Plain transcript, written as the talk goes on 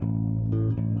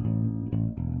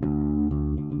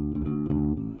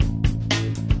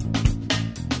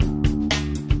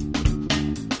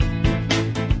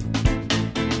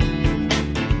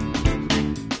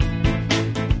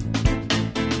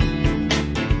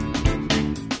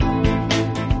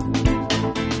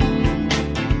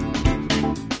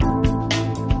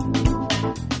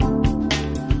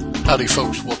Howdy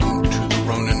folks, welcome to the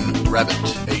Ronin Rabbit,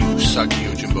 a Usagi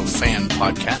Yojimbo fan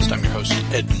podcast. I'm your host,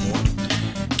 Ed Moore.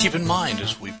 Keep in mind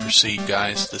as we proceed,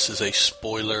 guys, this is a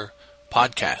spoiler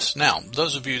podcast. Now,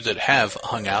 those of you that have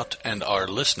hung out and are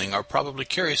listening are probably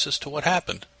curious as to what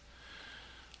happened.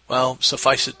 Well,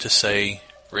 suffice it to say,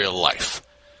 real life.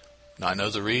 Now, I know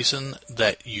the reason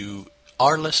that you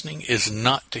are listening is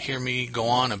not to hear me go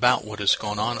on about what has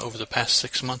gone on over the past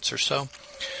 6 months or so,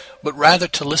 but rather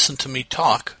to listen to me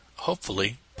talk,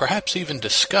 hopefully, perhaps even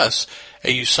discuss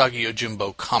a Usagi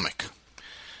Yojimbo comic.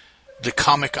 The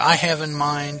comic I have in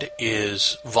mind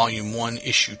is Volume 1,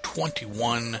 Issue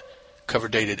 21, cover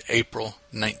dated April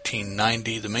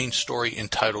 1990, the main story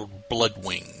entitled Blood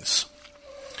Wings.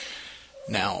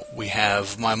 Now, we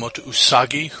have Miyamoto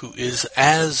Usagi, who is,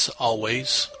 as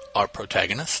always, our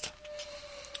protagonist.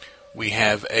 We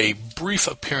have a brief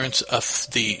appearance of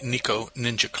the Nikko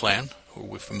Ninja Clan, who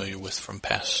we're familiar with from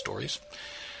past stories.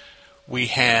 We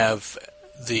have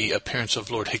the appearance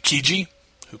of Lord Hikiji,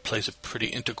 who plays a pretty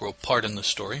integral part in the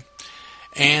story,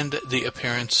 and the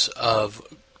appearance of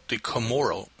the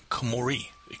Komori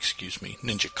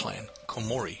Ninja Clan.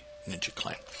 Komori Ninja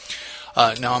Clan.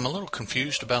 Now, I'm a little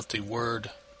confused about the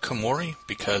word Komori,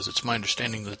 because it's my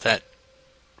understanding that that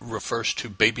refers to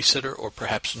babysitter or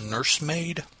perhaps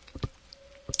nursemaid.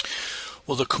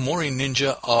 Well, the Komori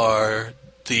Ninja are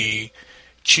the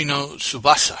Chino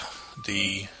Tsubasa,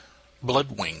 the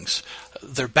blood wings.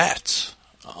 They're bats.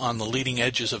 On the leading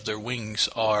edges of their wings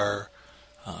are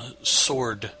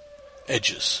sword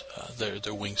edges.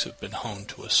 Their wings have been honed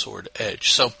to a sword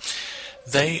edge. So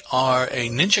they are a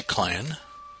ninja clan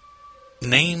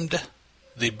named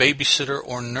the Babysitter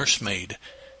or Nursemaid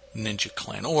Ninja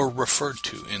Clan, or referred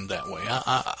to in that way.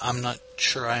 I'm not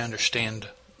sure I understand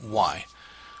why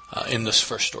in this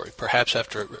first story. Perhaps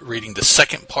after reading the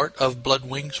second part of Blood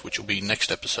Wings, which will be next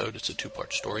episode, it's a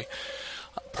 2-part story,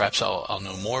 perhaps I'll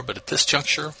know more. But at this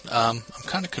juncture, I'm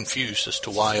kind of confused as to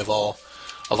why of all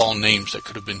names that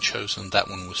could have been chosen, that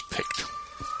one was picked.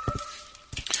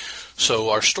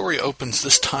 So our story opens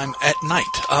this time at night.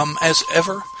 As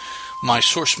ever, my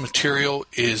source material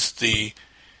is the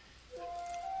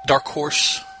Dark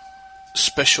Horse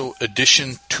Special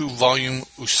Edition 2-volume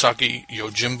Usagi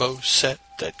Yojimbo set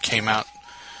that came out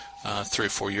 3 or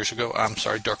 4 years ago. I'm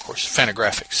sorry, Dark Horse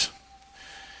Fantagraphics.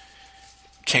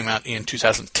 Came out in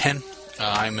 2010.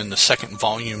 I'm in the second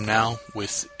volume now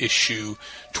with issue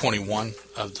 21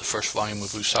 of the first volume of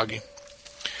Usagi.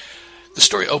 The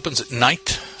story opens at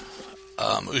night.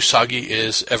 Usagi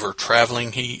is ever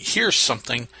traveling. He hears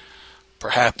something,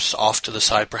 perhaps off to the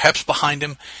side, perhaps behind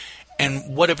him,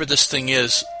 and whatever this thing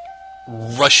is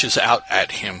rushes out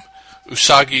at him.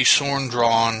 Usagi, sword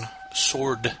drawn,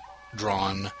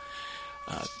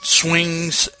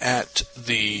 swings at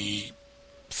the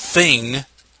thing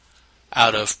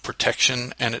out of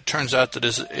protection, and it turns out that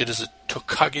it is a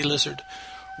Tokage lizard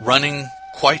running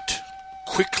quite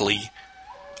quickly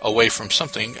away from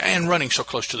something, and running so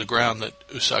close to the ground that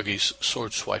Usagi's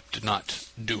sword swipe did not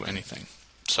do anything.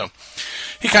 So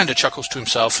he kind of chuckles to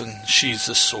himself and sheathes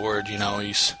the sword.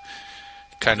 He's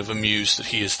kind of amused that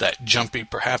he is that jumpy,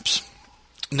 perhaps.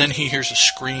 And then he hears a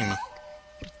scream,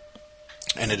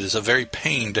 and it is a very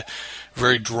pained,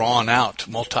 very drawn-out,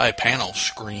 multi-panel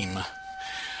scream.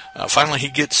 Finally, he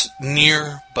gets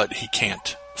near, but he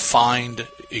can't find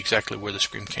exactly where the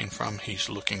scream came from. He's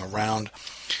looking around.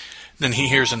 Then he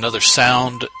hears another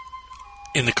sound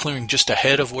in the clearing just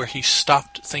ahead of where he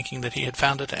stopped, thinking that he had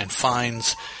found it, and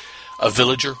finds a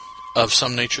villager of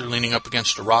some nature leaning up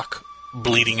against a rock,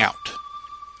 bleeding out.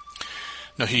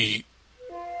 Now, he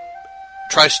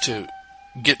tries to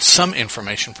get some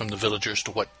information from the villager as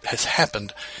to what has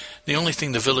happened. The only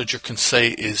thing the villager can say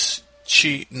is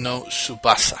Chi no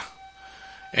Tsubasa,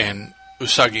 and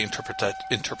Usagi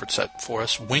interprets that for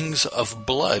us, wings of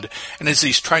blood. And as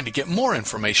he's trying to get more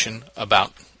information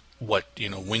about what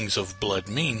wings of blood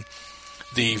mean,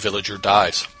 the villager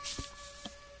dies.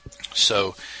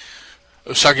 So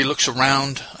Usagi looks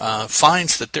around,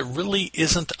 finds that there really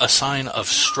isn't a sign of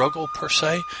struggle per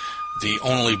se. The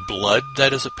only blood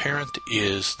that is apparent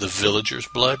is the villager's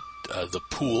blood, the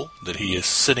pool that he is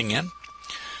sitting in.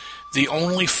 The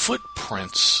only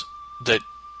footprints that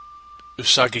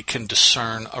Usagi can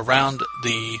discern around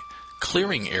the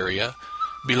clearing area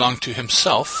belong to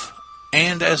himself,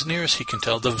 and as near as he can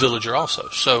tell, the villager also.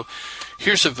 So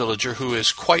here's a villager who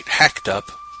is quite hacked up,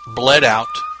 bled out,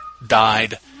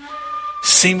 died,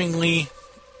 seemingly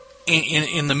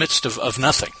in the midst of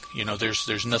nothing.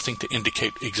 There's nothing to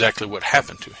indicate exactly what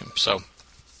happened to him. So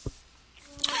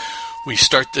we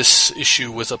start this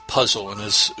issue with a puzzle, and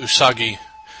as Usagi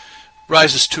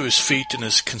rises to his feet and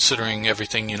is considering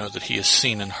everything, that he has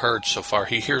seen and heard so far.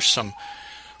 He hears some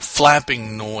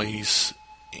flapping noise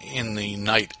in the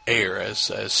night air as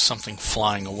something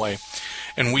flying away.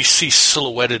 And we see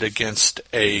silhouetted against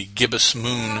a gibbous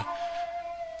moon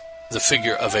the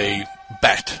figure of a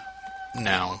bat.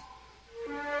 Now,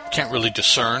 can't really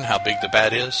discern how big the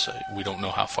bat is. We don't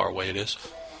know how far away it is.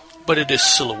 But it is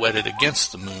silhouetted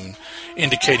against the moon,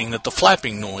 indicating that the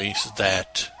flapping noise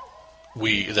that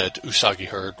Usagi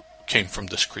heard came from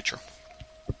this creature.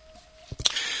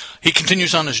 He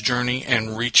continues on his journey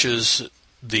and reaches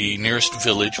the nearest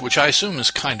village, which I assume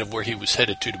is kind of where he was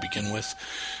headed to begin with,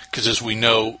 because as we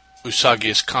know, Usagi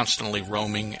is constantly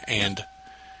roaming, and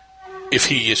if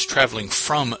he is traveling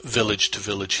from village to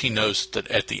village, he knows that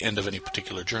at the end of any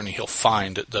particular journey, he'll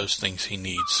find those things he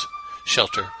needs: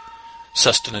 shelter,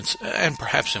 sustenance, and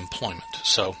perhaps employment.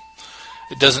 So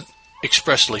it doesn't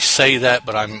expressly say that,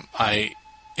 but I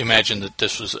imagine that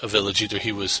this was a village either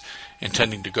he was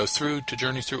intending to go through, to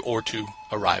journey through, or to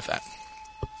arrive at.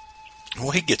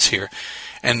 Well, he gets here,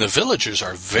 and the villagers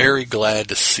are very glad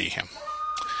to see him.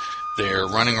 They're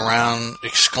running around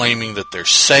exclaiming that they're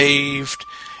saved,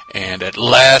 and at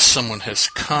last someone has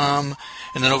come.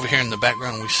 And then over here in the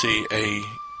background we see a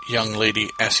young lady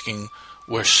asking,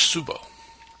 "Where's Subo?"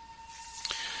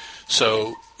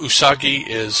 So Usagi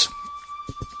is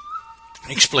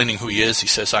explaining who he is. He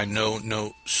says, "I know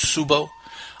no Subo.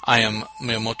 I am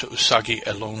Miyamoto Usagi,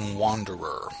 a lone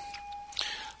wanderer."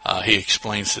 He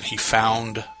explains that he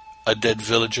found a dead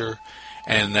villager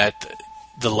and that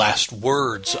the last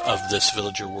words of this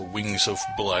villager were "wings of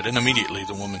blood." And immediately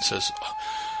the woman says,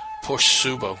 "Poor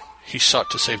Subo. He sought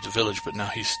to save the village, but now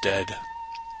he's dead."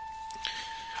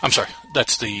 I'm sorry,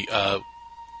 that's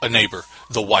a neighbor.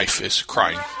 The wife is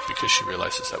crying because she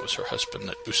realizes that was her husband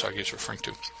that Usagi is referring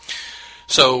to.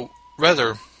 So,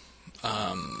 rather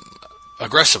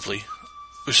aggressively,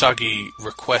 Usagi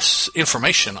requests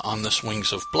information on this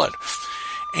Wings of Blood.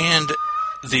 And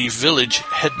the village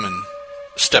headman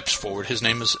steps forward. His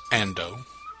name is Ando.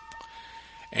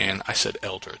 And I said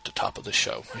elder at the top of the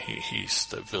show. He's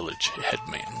the village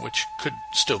headman, which could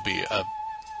still be a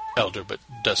elder, but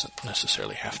doesn't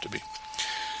necessarily have to be.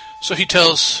 So he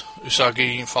tells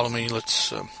Usagi, "Follow me,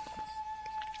 let's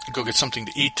go get something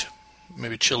to eat,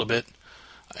 maybe chill a bit,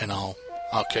 and I'll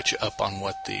catch you up on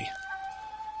what the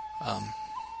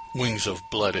Wings of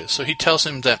Blood is." So he tells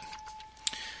him that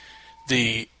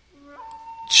the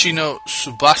Shino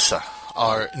Tsubasa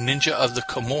are ninja of the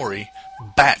Komori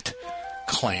Bat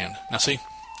clan. Now see,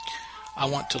 I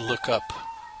want to look up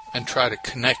and try to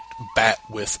connect Bat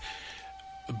with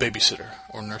a babysitter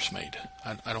or nursemaid.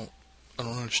 I don't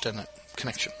understand that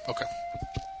connection. Okay.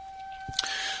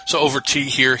 So over tea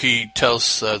here, he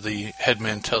tells the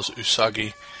headman tells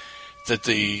Usagi that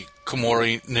the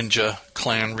Komori ninja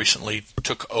clan recently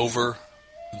took over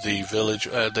the village.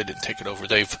 They didn't take it over.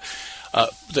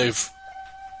 They've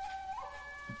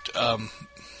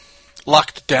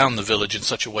locked down the village in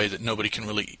such a way that nobody can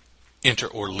really enter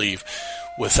or leave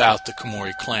without the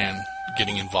Komori clan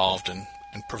getting involved and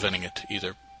preventing it,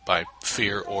 either by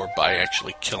fear or by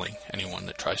actually killing anyone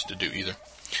that tries to do either.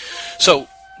 So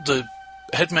the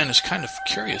headman is kind of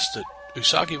curious that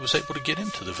Usagi was able to get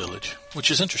into the village, which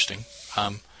is interesting.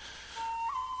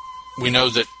 We know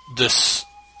that this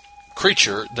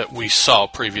creature that we saw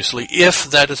previously,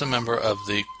 if that is a member of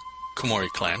the Komori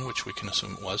clan, which we can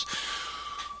assume it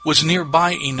was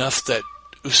nearby enough that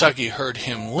Usagi heard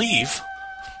him leave,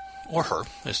 or her,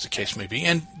 as the case may be,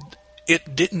 and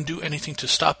it didn't do anything to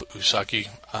stop Usagi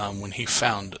when he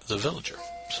found the villager.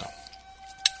 So,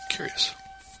 curious.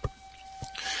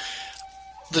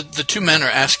 The two men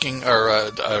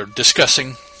are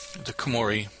discussing the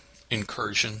Komori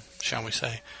incursion, shall we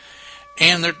say,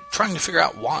 and they're trying to figure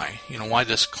out why. Why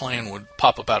this clan would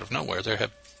pop up out of nowhere. There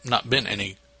have not been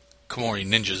any Komori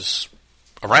ninjas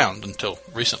around until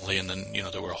recently, and then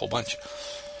there were a whole bunch.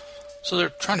 So they're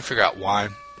trying to figure out why.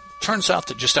 Turns out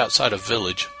that just outside of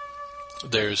village,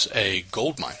 there's a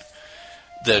gold mine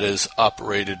that is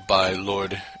operated by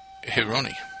Lord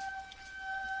Hironi.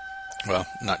 Well,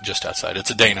 not just outside. It's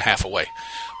a day and a half away.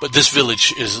 But this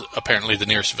village is apparently the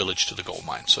nearest village to the gold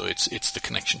mine, so it's the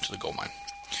connection to the gold mine.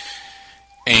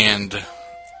 And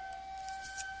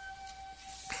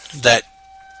that,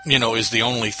 is the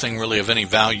only thing really of any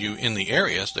value in the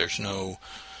areas. There's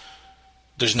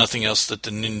nothing else that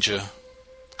the ninja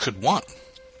could want.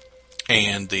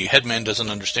 And the headman doesn't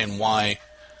understand why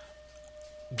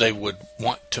they would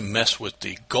want to mess with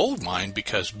the gold mine,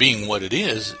 because being what it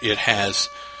is, it has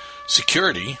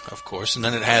security, of course, and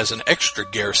then it has an extra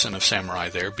garrison of samurai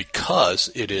there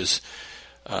because it is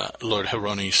Lord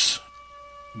Hironi's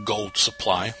gold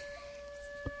supply,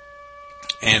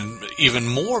 and even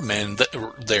more men that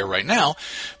are there right now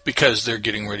because they're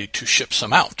getting ready to ship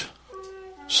some out.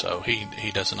 So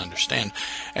he doesn't understand.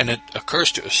 And it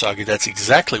occurs to Usagi that's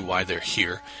exactly why they're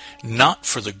here. Not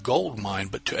for the gold mine,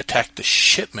 but to attack the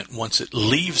shipment once it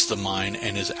leaves the mine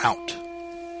and is out.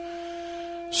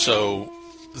 So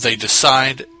they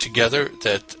decide together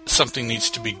that something needs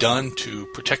to be done to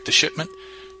protect the shipment,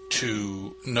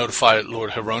 to notify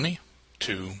Lord Hirone,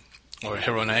 or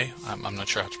Hirone, I'm not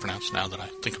sure how it's pronounced now that I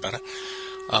think about it,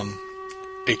 Hirone.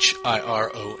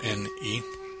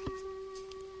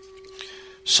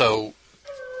 So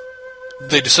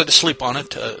they decide to sleep on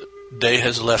it. Day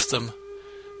has left them.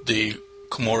 The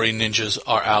Komori ninjas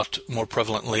are out more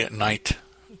prevalently at night.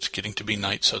 It's getting to be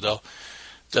night, so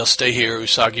they'll stay here.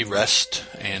 Usagi rest,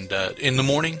 and in the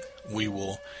morning we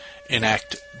will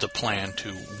enact the plan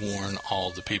to warn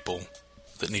all the people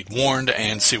that need warned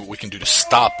and see what we can do to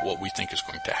stop what we think is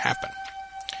going to happen.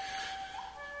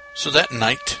 So that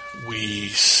night we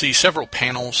see several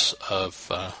panels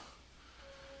of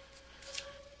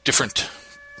different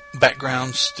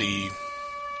backgrounds: the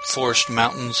forest,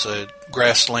 mountains, a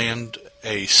grassland,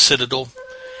 a citadel,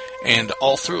 and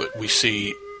all through it we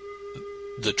see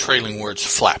the trailing words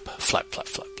flap, flap, flap,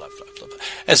 flap, flap, flap, flap,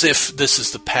 as if this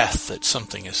is the path that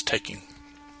something is taking.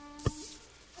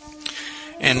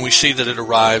 And we see that it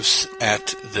arrives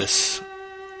at this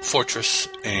fortress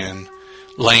and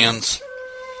lands,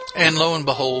 and lo and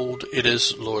behold, it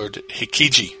is Lord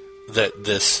Hikiji that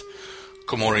this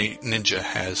Komori ninja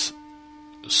has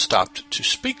stopped to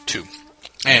speak to.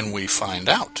 And we find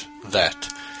out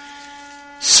that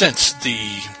since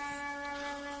the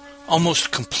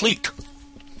almost complete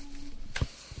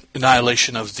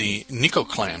annihilation of the Nikko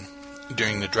clan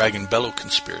during the Dragon Bellow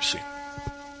conspiracy,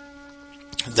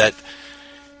 that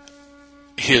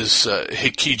his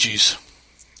Hikiji's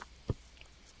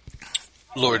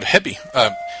Lord Hebi,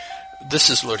 this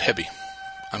is Lord Hebi,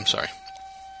 I'm sorry,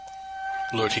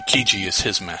 Lord Hikiji is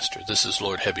his master. This is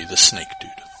Lord Hebi, the snake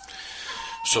dude.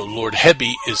 So Lord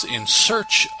Hebi is in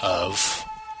search of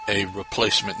a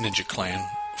replacement ninja clan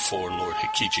for Lord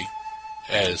Hikiji,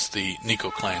 as the Nikko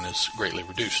clan is greatly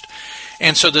reduced.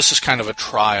 And so this is kind of a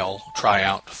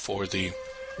tryout for the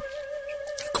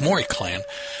Komori clan.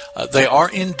 They are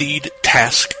indeed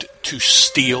tasked to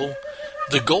steal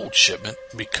the gold shipment,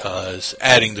 because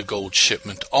adding the gold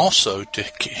shipment also to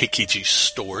Hikiji's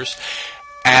stores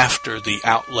after the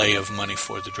outlay of money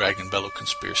for the Dragon Bellow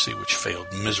conspiracy, which failed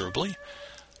miserably,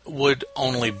 would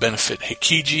only benefit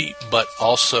Hikiji, but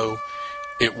also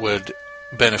it would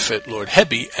benefit Lord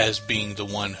Hebi as being the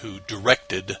one who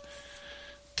directed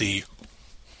the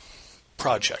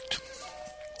project.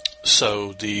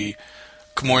 So the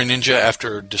Komori ninja,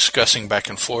 after discussing back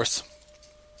and forth,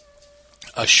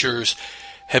 assures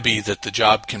Hebi that the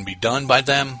job can be done by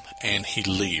them, and he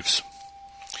leaves.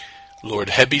 Lord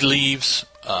Hebi leaves,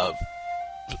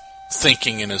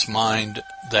 thinking in his mind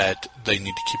that they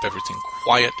need to keep everything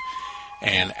quiet,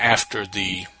 and after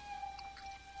the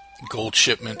gold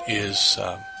shipment is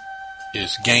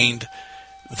gained,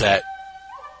 that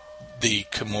the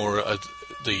Komori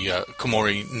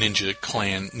ninja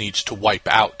clan needs to wipe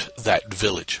out that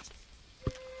village.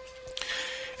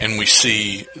 And we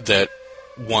see that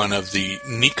one of the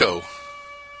Nikko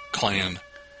clan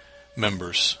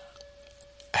members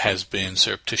has been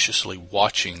surreptitiously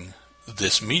watching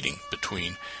this meeting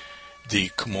between the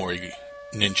Komori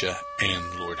ninja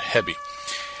and Lord Hebi.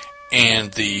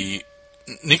 And the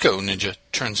Nikko ninja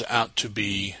turns out to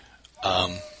be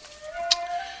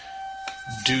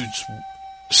dude's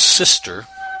sister.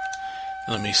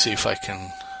 Let me see if I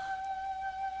can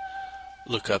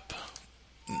look up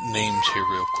names here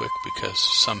real quick, because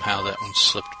somehow that one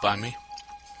slipped by me.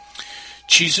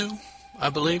 Chizu, I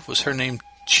believe, was her name.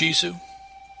 Chizu.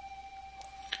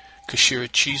 Kashira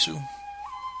Chizu.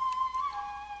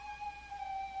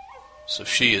 So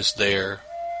she is there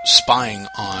spying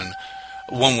on,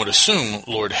 one would assume,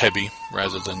 Lord Hebi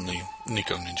rather than the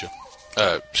Nikko ninja.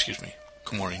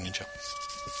 Komori ninja.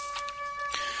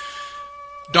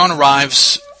 Dawn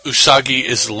arrives. Usagi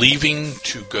is leaving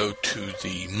to go to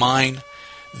the mine.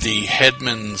 The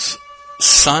headman's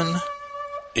son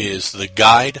is the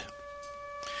guide.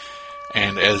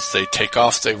 And as they take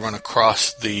off, they run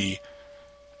across the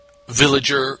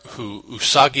villager who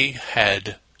Usagi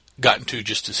had gotten to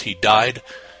just as he died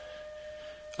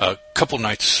a couple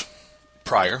nights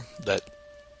prior, that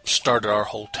started our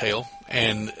whole tale.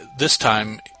 And this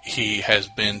time he has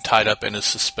been tied up and is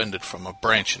suspended from a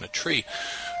branch in a tree.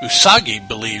 Usagi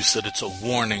believes that it's a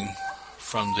warning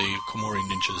from the Komori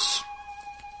ninjas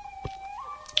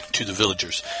to the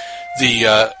villagers.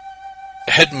 The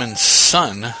headman's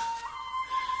son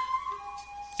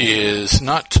is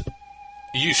not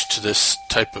used to this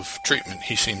type of treatment.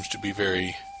 He seems to be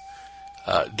very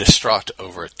distraught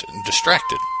over it and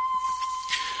distracted.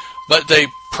 But they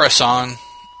press on.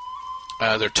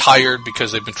 They're tired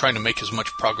because they've been trying to make as much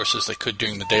progress as they could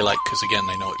during the daylight, because again,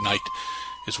 they know at night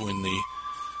is when the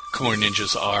Komori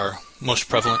ninjas are most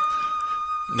prevalent.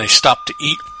 And they stop to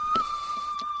eat,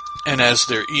 and as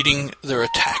they're eating, they're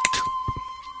attacked.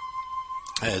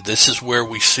 This is where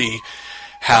we see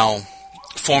how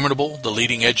formidable the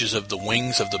leading edges of the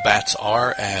wings of the bats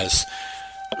are, as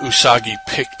Usagi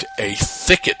picked a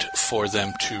thicket for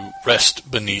them to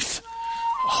rest beneath,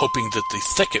 hoping that the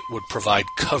thicket would provide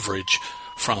coverage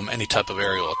from any type of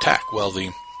aerial attack. Well,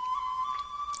 the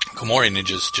Komori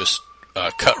ninjas just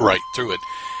cut right through it,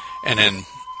 and then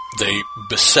they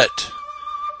beset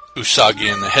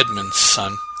Usagi and the headman's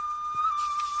son.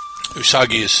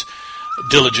 Usagi is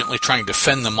diligently trying to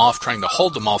fend them off, trying to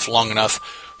hold them off long enough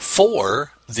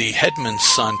for the headman's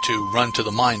son to run to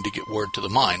the mine to get word to the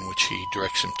mine, which he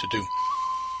directs him to do.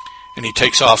 And he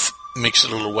takes off, makes a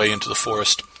little way into the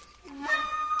forest,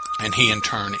 and he in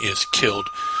turn is killed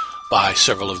by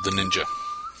several of the ninja.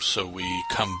 So we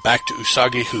come back to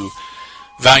Usagi, who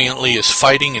valiantly is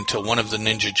fighting until one of the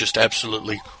ninja just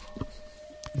absolutely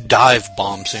dive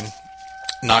bombs him,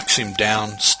 knocks him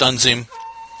down, stuns him.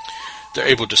 They're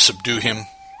able to subdue him.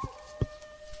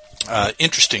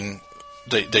 Interesting,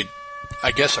 they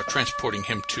I guess are transporting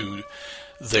him to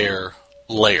their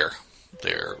lair,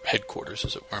 their headquarters,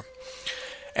 as it were.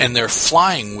 And they're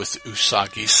flying with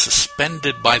Usagi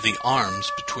suspended by the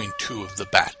arms between two of the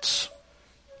bats.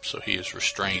 So he is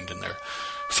restrained and they're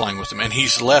flying with him. And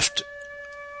he's left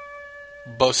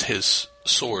both his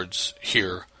swords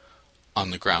here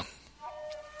on the ground.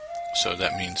 So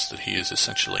that means that he is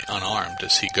essentially unarmed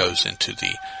as he goes into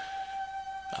the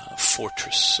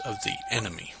fortress of the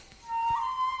enemy.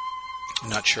 I'm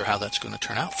not sure how that's going to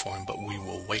turn out for him, but we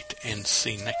will wait and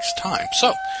see next time.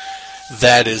 So,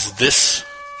 that is this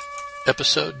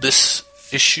episode, this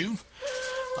issue.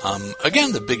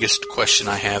 Again, the biggest question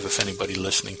I have, if anybody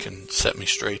listening can set me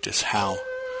straight, is how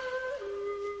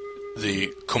the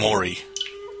Komori,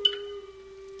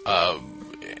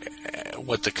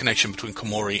 what the connection between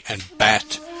Komori and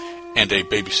Bat and a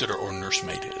babysitter or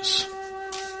nursemaid is.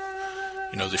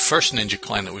 You know, the first ninja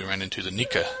clan that we ran into, the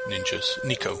Nico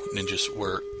ninjas,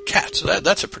 were cats. So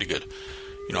that's a pretty good,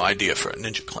 idea for a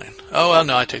ninja clan. Oh, well,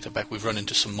 no, I take that back. We've run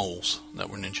into some moles that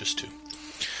were ninjas too.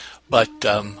 But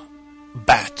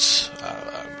bats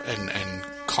and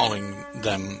calling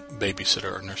them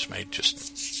babysitter or nursemaid,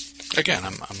 just again,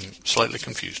 I'm slightly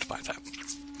confused by that.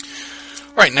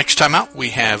 All right, next time out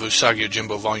we have Usagi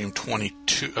Yojimbo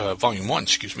Volume 1,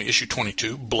 Issue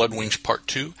 22, Blood Wings Part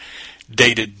 2,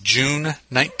 dated June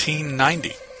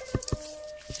 1990.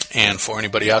 And for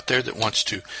anybody out there that wants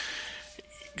to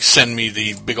send me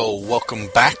the big old welcome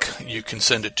back, you can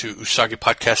send it to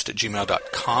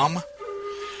usagipodcast@gmail.com.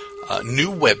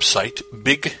 New website,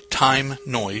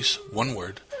 bigtimenoise, one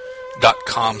word,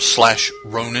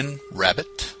 .com/Ronin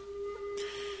Rabbit.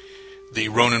 The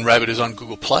Ronin Rabbit is on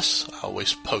Google+. I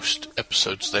always post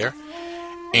episodes there.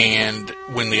 And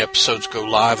when the episodes go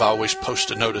live, I always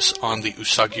post a notice on the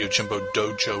Usagi Yojimbo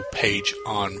Dojo page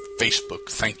on Facebook.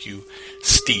 Thank you,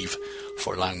 Steve,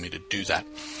 for allowing me to do that.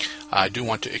 I do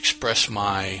want to express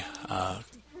my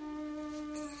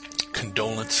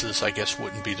condolences, I guess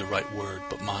wouldn't be the right word,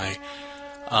 but my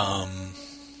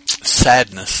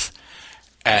sadness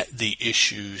at the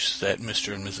issues that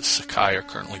Mr. and Mrs. Sakai are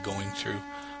currently going through,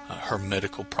 her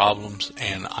medical problems,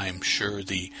 and I am sure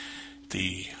the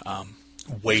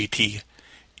weighty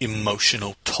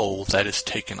emotional toll that is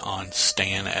taken on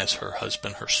Stan as her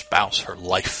husband, her spouse, her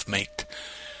life mate,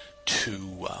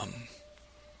 to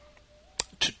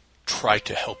try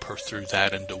to help her through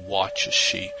that and to watch as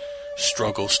she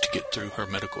struggles to get through her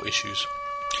medical issues.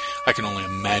 I can only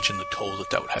imagine the toll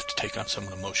that would have to take on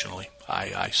someone emotionally.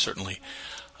 I certainly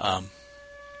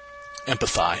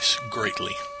empathize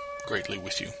greatly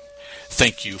with you.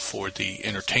 Thank you for the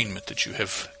entertainment that you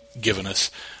have given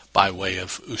us by way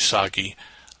of Usagi,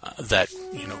 that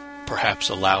perhaps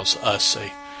allows us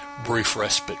a brief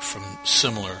respite from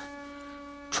similar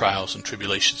trials and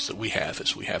tribulations that we have,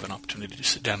 as we have an opportunity to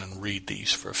sit down and read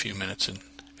these for a few minutes and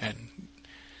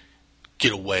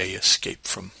get away, escape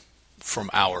from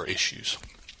our issues.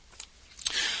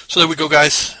 So there we go,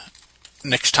 guys.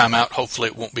 Next time out, hopefully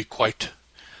it won't be quite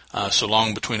so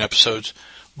long between episodes,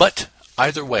 but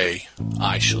either way,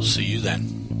 I shall see you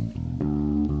then.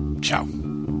 Ciao.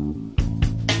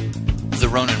 The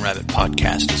Ronin Rabbit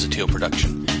podcast is a Teal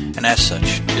production and as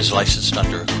such is licensed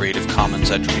under a Creative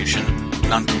Commons Attribution,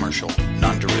 Non-Commercial,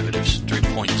 Non-Derivatives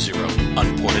 3.0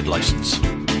 Unported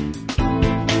License.